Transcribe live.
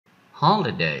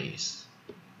holidays.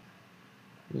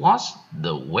 What's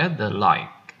the weather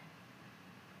like?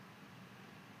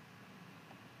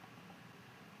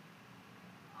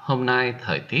 Hôm nay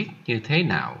thời tiết như thế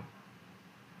nào?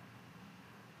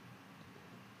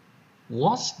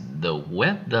 What's the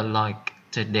weather like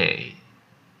today?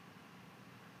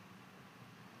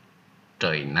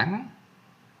 Trời nắng.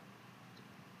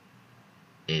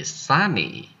 It's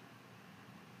sunny.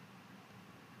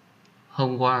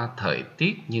 Hôm qua thời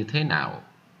tiết như thế nào?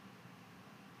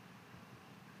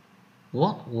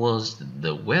 What was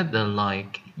the weather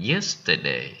like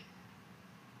yesterday?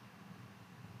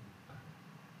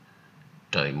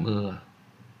 Trời mưa.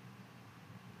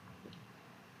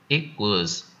 It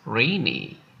was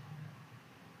rainy.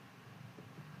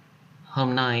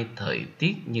 Hôm nay thời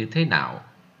tiết như thế nào?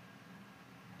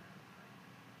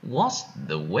 What's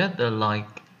the weather like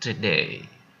today?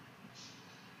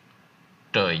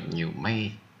 Trời nhiều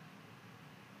mây.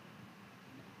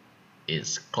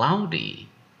 It's cloudy.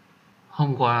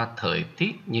 Hôm qua thời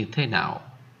tiết như thế nào?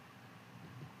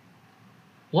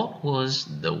 What was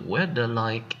the weather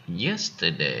like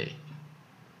yesterday?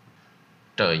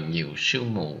 Trời nhiều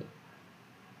sương mù.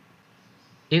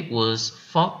 It was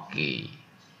foggy.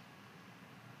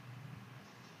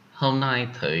 Hôm nay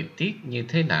thời tiết như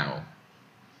thế nào?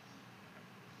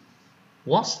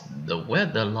 What's the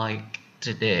weather like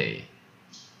today?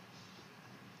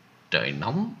 Trời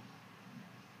nóng.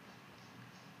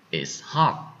 It's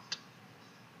hot.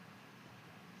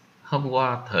 Hôm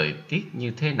qua thời tiết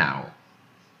như thế nào?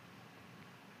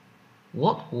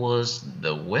 What was the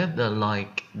weather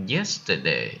like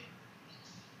yesterday?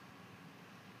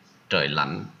 Trời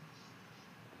lạnh.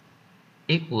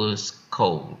 It was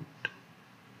cold.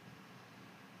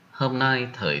 Hôm nay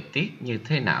thời tiết như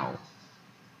thế nào?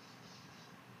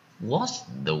 What's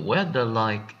the weather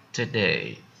like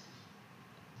today?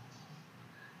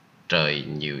 Trời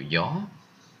nhiều gió.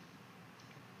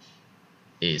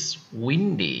 It's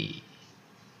windy.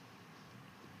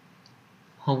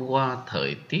 Hôm qua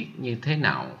thời tiết như thế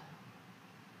nào?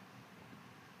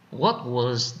 What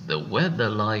was the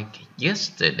weather like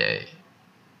yesterday?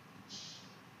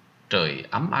 Trời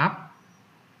ấm áp.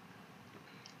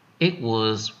 It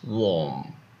was warm.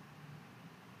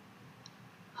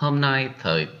 Hôm nay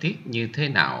thời tiết như thế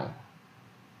nào?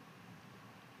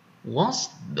 What's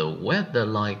the weather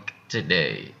like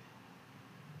today?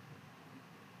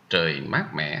 Trời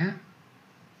mát mẻ.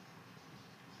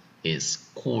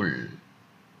 It's cool.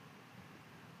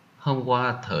 Hôm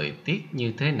qua thời tiết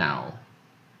như thế nào?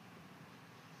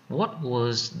 What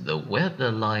was the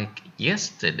weather like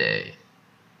yesterday?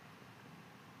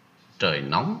 Trời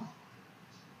nóng.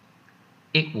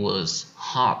 It was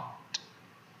hot.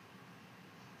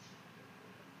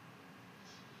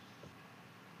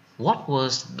 What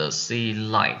was the sea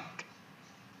like?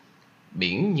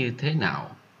 Biển như thế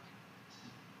nào?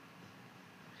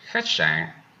 Khách sạn.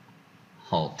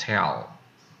 Hotel.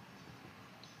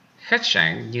 Khách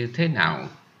sạn như thế nào?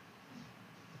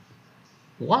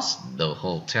 What's the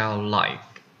hotel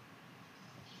like?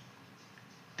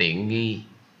 Tiện nghi.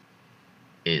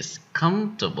 It's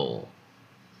comfortable.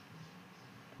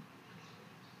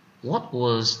 What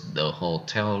was the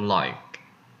hotel like?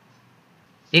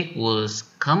 It was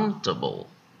comfortable.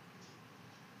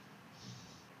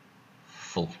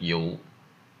 Phục vụ.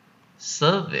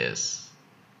 Service.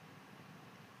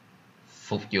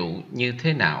 Phục vụ như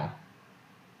thế nào?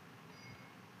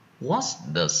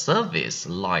 What's the service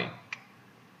like?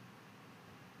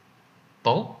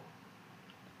 Tốt.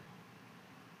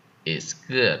 It's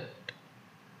good.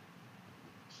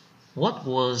 What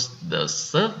was the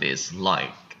service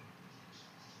like?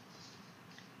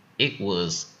 It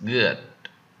was good.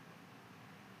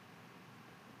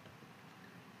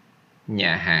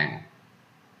 Nhà hàng.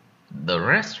 The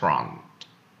restaurant.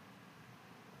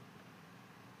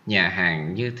 Nhà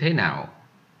hàng như thế nào?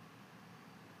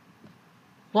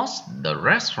 What's the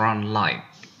restaurant like?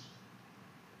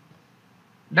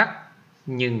 Đắt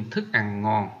nhưng thức ăn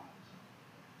ngon.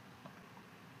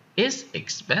 It's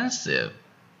expensive,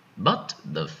 but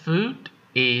the food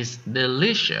is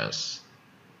delicious.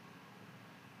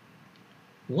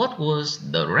 What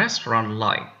was the restaurant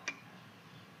like?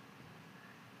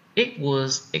 It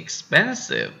was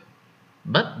expensive,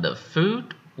 but the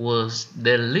food was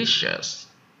delicious.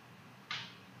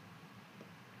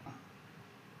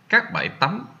 Các bãi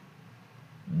tắm.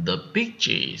 The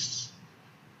beaches.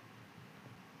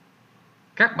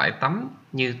 Các bãi tắm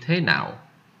như thế nào?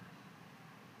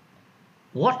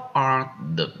 What are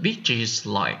the beaches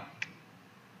like?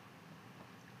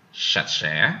 Sạch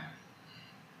sẽ.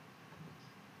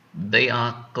 They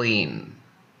are clean.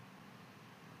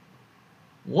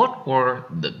 What were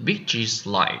the beaches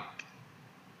like?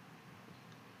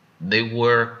 They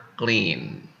were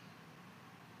clean.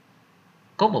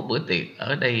 Có một bữa tiệc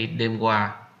ở đây đêm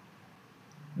qua.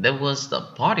 There was a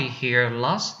party here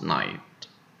last night.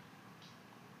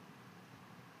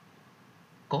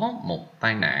 Có một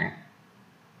tai nạn.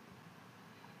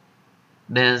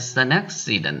 There's an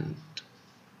accident.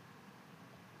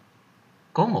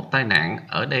 Có một tai nạn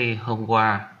ở đây hôm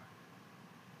qua.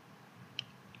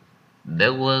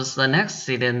 There was an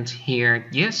accident here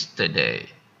yesterday.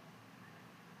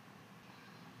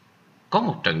 Có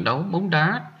một trận đấu bóng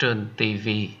đá trên TV.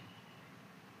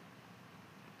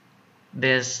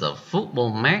 There's a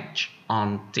football match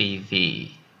on TV.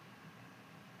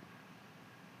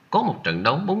 Có một trận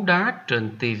đấu bóng đá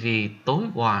trên TV tối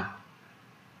qua.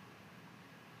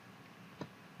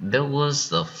 There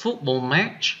was a football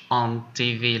match on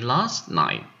TV last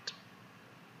night.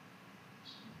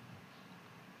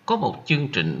 Có một chương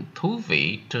trình thú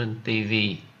vị trên TV.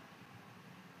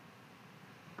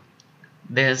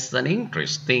 There's an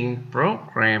interesting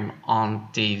program on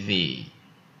TV.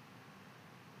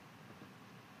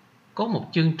 Có một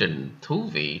chương trình thú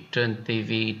vị trên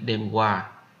TV đêm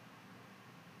qua.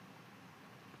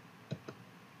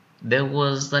 There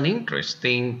was an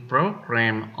interesting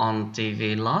program on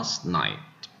TV last night.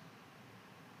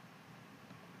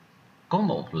 Có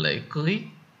một lễ cưới.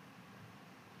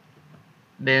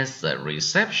 There's a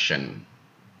reception.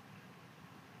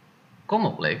 Có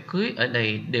một lễ cưới ở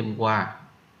đây đêm qua.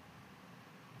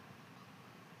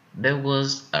 There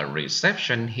was a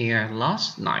reception here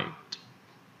last night.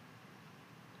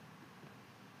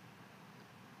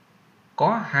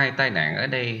 Có hai tai nạn ở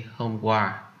đây hôm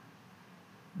qua.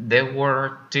 There were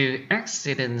two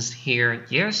accidents here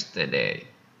yesterday.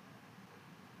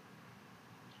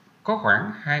 Có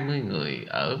khoảng 20 người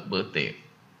ở bữa tiệc.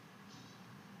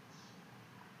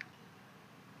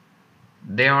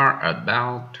 There are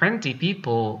about 20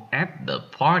 people at the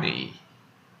party.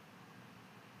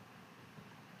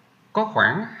 Có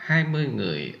khoảng 20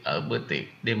 người ở bữa tiệc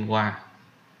đêm qua.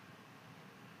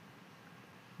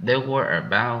 There were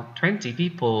about 20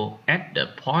 people at the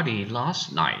party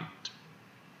last night.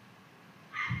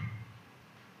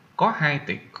 Có hai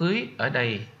tiệc cưới ở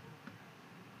đây.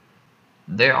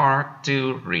 There are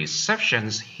two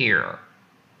receptions here.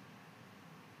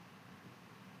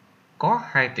 Có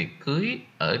hai tiệc cưới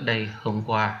ở đây hôm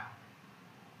qua.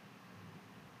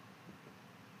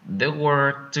 There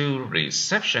were two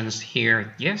receptions here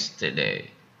yesterday.